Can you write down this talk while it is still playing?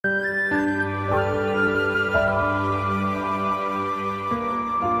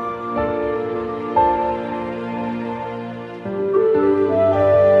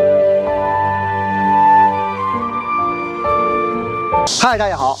嗨，大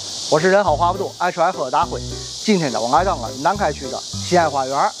家好，我是人好话不多，爱吃爱喝的大辉。今天呢，我来到了南开区的西安花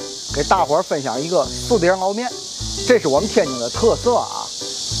园，给大伙儿分享一个四碟捞面。这是我们天津的特色啊。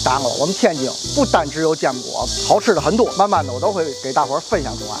当然了，我们天津不单只有煎饼果子，好吃的很多。慢慢的，我都会给大伙儿分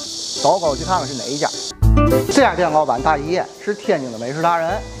享出来。走，跟我去看看是哪一家。这家店老板大爷是天津的美食达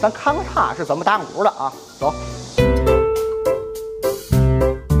人，咱看看他是怎么打鼓的啊。走。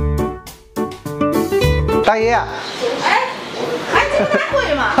大爷。还这么大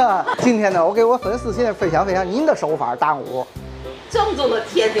会吗？今天呢，我给我粉丝现在分享您的手法打鼓，正宗的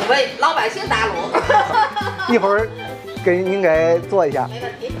天津味，老百姓打卤。一会儿给您给做一下，没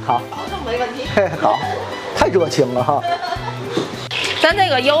问题，好，保证没问题。好，太热情了哈。咱这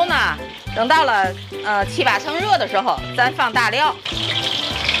个油呢，等到了7、8成热的时候，咱放大料，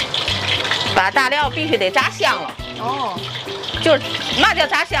把大料必须得炸香了。哦，就是嘛叫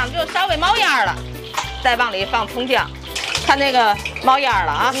炸香，就稍微冒烟了，再往里放葱姜。看那个冒烟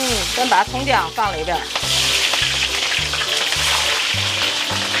了啊，咱把葱姜放里边。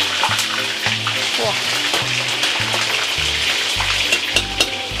哇，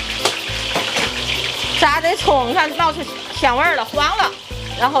炸这葱，你看冒出香味了，黄了。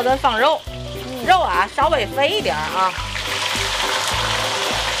然后咱放肉，肉啊稍微肥一点啊。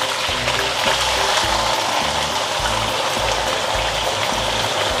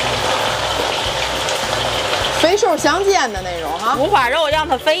肥瘦相间的那种哈，五花肉让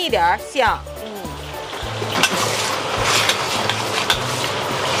它肥一点香。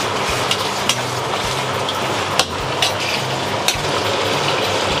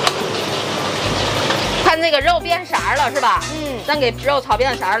看这个肉变色了是吧？咱给肉炒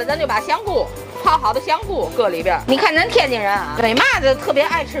变色了，咱就把香菇泡好的香菇搁里边。你看咱天津人啊，为嘛就特别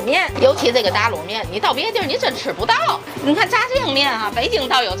爱吃面，尤其这个打卤面，你到别地儿你真吃不到。你看炸酱面啊，北京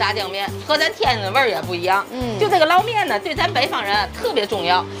倒有炸酱面，和咱天津的味儿也不一样。就这个捞面呢，对咱北方人特别重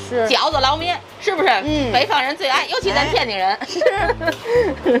要。是饺子捞面，是不是？北方人最爱，尤其咱天津人。是。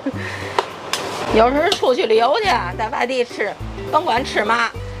有时候出去旅游去，在外地吃，甭管吃嘛，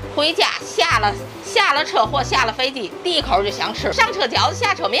回家下了车或下了飞机，第一口就想吃。上车饺子，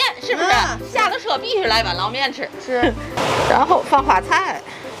下车面，是不是？下了车必须来碗捞面吃。是。然后放花菜，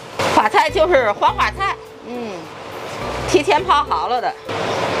花菜就是黄花菜，提前泡好了的。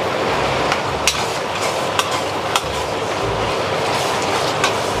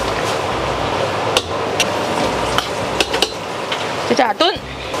就这样炖。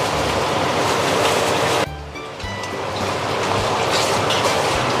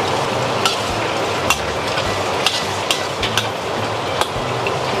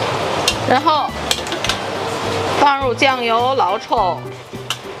然后放入酱油、老抽，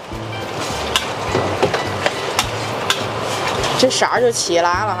这色儿就起来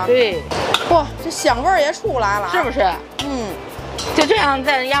了哈。对，哇，这香味儿也出来了，是不是？就这样，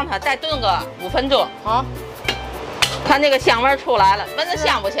再让它再炖个5分钟。好，看这个香味儿出来了，闻着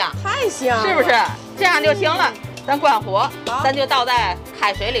香不香？太香了，是不是？这样就行了。咱关火，咱就倒在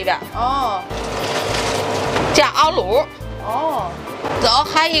开水里边。哦，加熬卤。哦。走，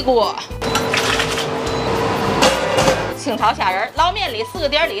还一锅清炒虾仁，捞面里4个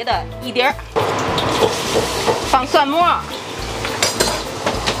碟里的1碟，放蒜末，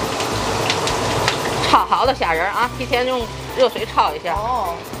焯好的虾仁啊，提前用热水焯一下。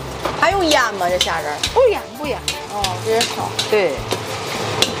哦，还用腌吗？这虾仁？不腌。哦，直接炒。对，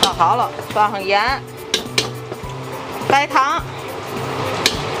炒好了，放上盐、白糖、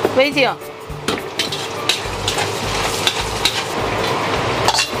味精。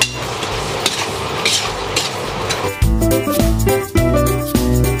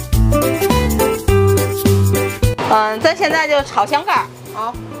咱现在就炒香干。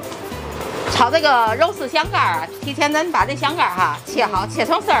好，炒这个肉丝香干啊，提前咱把这香干哈切好，切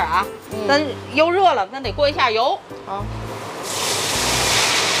成丝儿啊。咱油热了，咱得过一下油。好。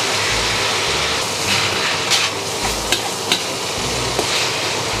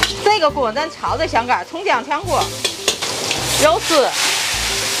这个锅咱炒这香干，葱姜炝锅，肉丝。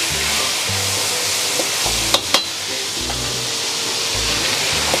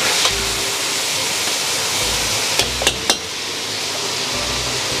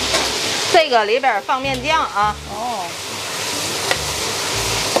这个里边放面酱啊。哦。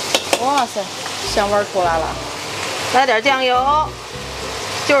哇塞，香味儿出来了。来点酱油，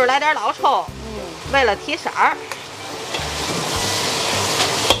就是来点老抽。为了提色儿。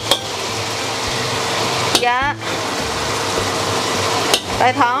盐、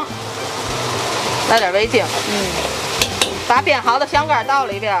白糖，来点味精。把煸好的香干倒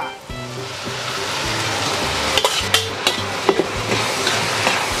里边。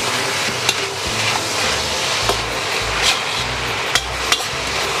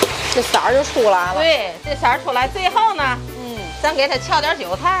这色儿就出来了。对，这色儿出来，最后呢，咱给它敲点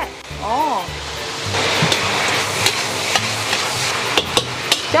韭菜。哦，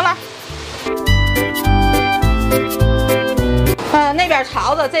行了。那边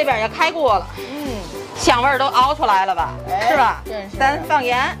炒子，这边也开锅了。香味儿都熬出来了吧？是吧？真是。咱放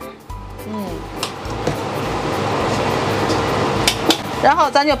盐。然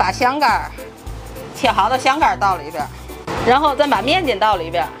后咱就把香干切好的香干倒里边，然后咱把面筋倒里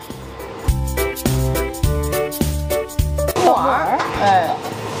边。碗儿，哎。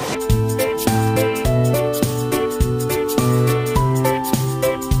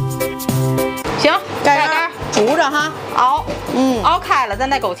行，盖盖煮着哈，熬，熬开了，咱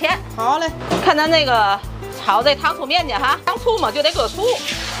再勾芡。好嘞，看咱那个炒这糖醋面筋哈，糖醋嘛就得搁醋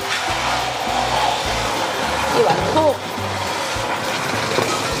，1碗醋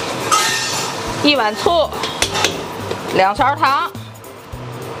，1碗醋，2勺糖。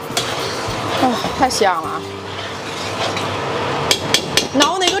哦，太香了啊！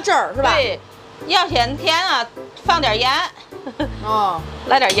熬那个汁儿是吧？对，要嫌甜啊，放点盐。哦，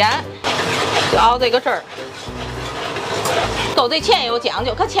来点盐，就熬这个汁儿。勾这芡也有讲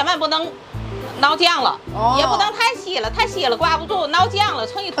究，可千万不能熬浆了，也不能太稀了，太稀了挂不住，熬浆了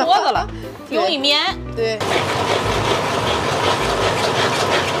成一坨子了，容易绵。对。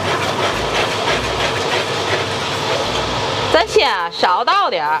咱先啊少倒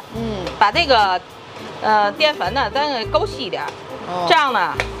点儿，把这个淀粉呢咱给勾稀点儿，这样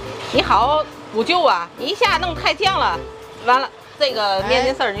呢你好补救啊，你一下弄太酱了，完了这个面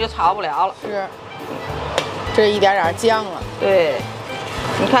筋丝儿你就炒不了了。是，这一点点酱了。对，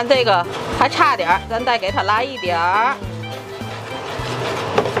你看这个还差点儿，咱再给它来一点儿，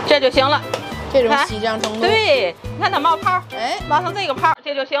这就行了。这种吸酱程度。对，你看它冒泡，哎，冒成这个泡，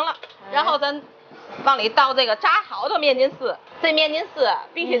这就行了。然后咱往里倒这个炸好的面筋丝，这面筋丝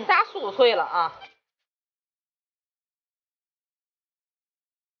必须炸酥脆了啊。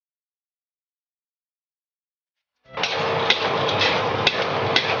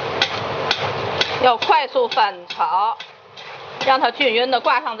要快速翻炒，让它均匀的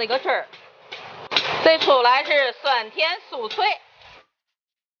挂上这个汁儿，这出来是酸甜酥脆。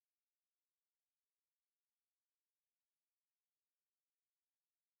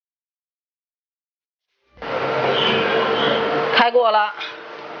开锅了，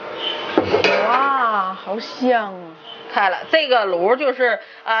哇，好香啊！开了，这个卤就是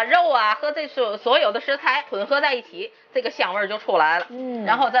肉啊和这所有的食材混合在一起，这个香味就出来了。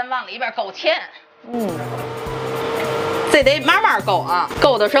然后咱往里边勾芡。这得慢慢勾啊，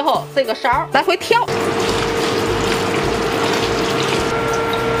勾的时候这个勺来回跳。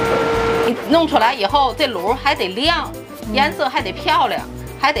你弄出来以后，这卤还得亮，颜色还得漂亮，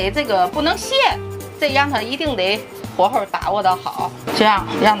还得这个不能泄，这样它一定得火候把握的好，这样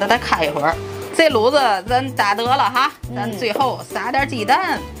让它再开一会儿。这卤子咱打得了哈，咱最后撒点鸡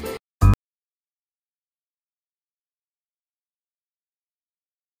蛋。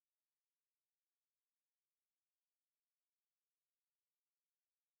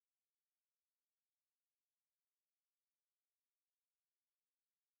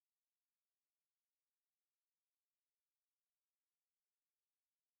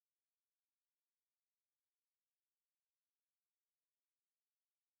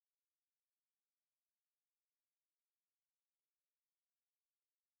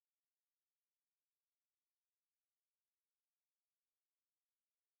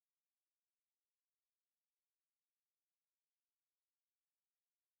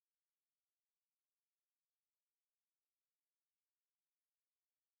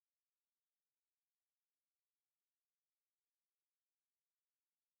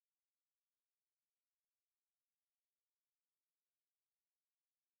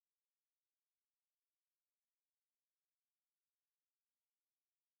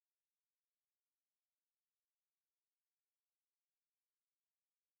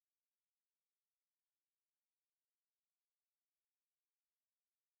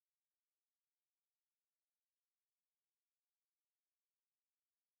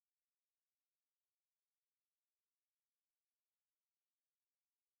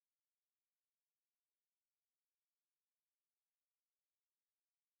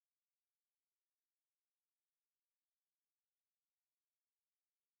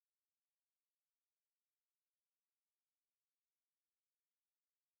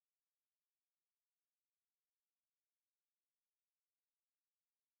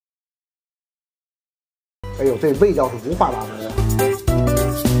哎呦，这味道是五花八门的。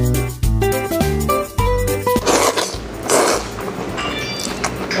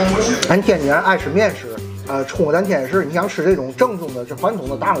咱天津人爱吃面食，冲过咱天津市，你想吃这种正宗的传统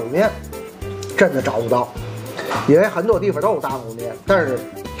的打卤面，真的找不到，因为很多地方都有打卤面，但是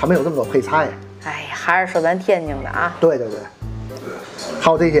它没有这么多配菜。哎呀，还是说咱天津的啊。对对对，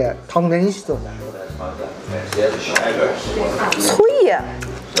还有这些糖醋面线，脆呀。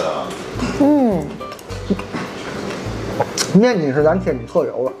嗯，面筋是咱天津特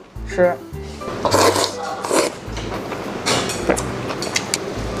有的。是。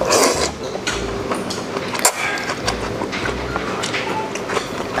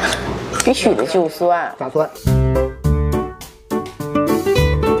必须得就蒜，大蒜。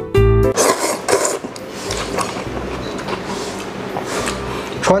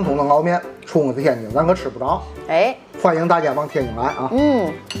传统的捞面，出我天津咱可吃不着。哎，欢迎大家往天津来啊！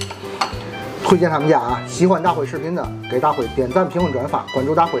推荐他们家啊！喜欢大辉视频的，给大辉点赞、评论、转发，关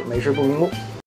注大辉美食不迷路。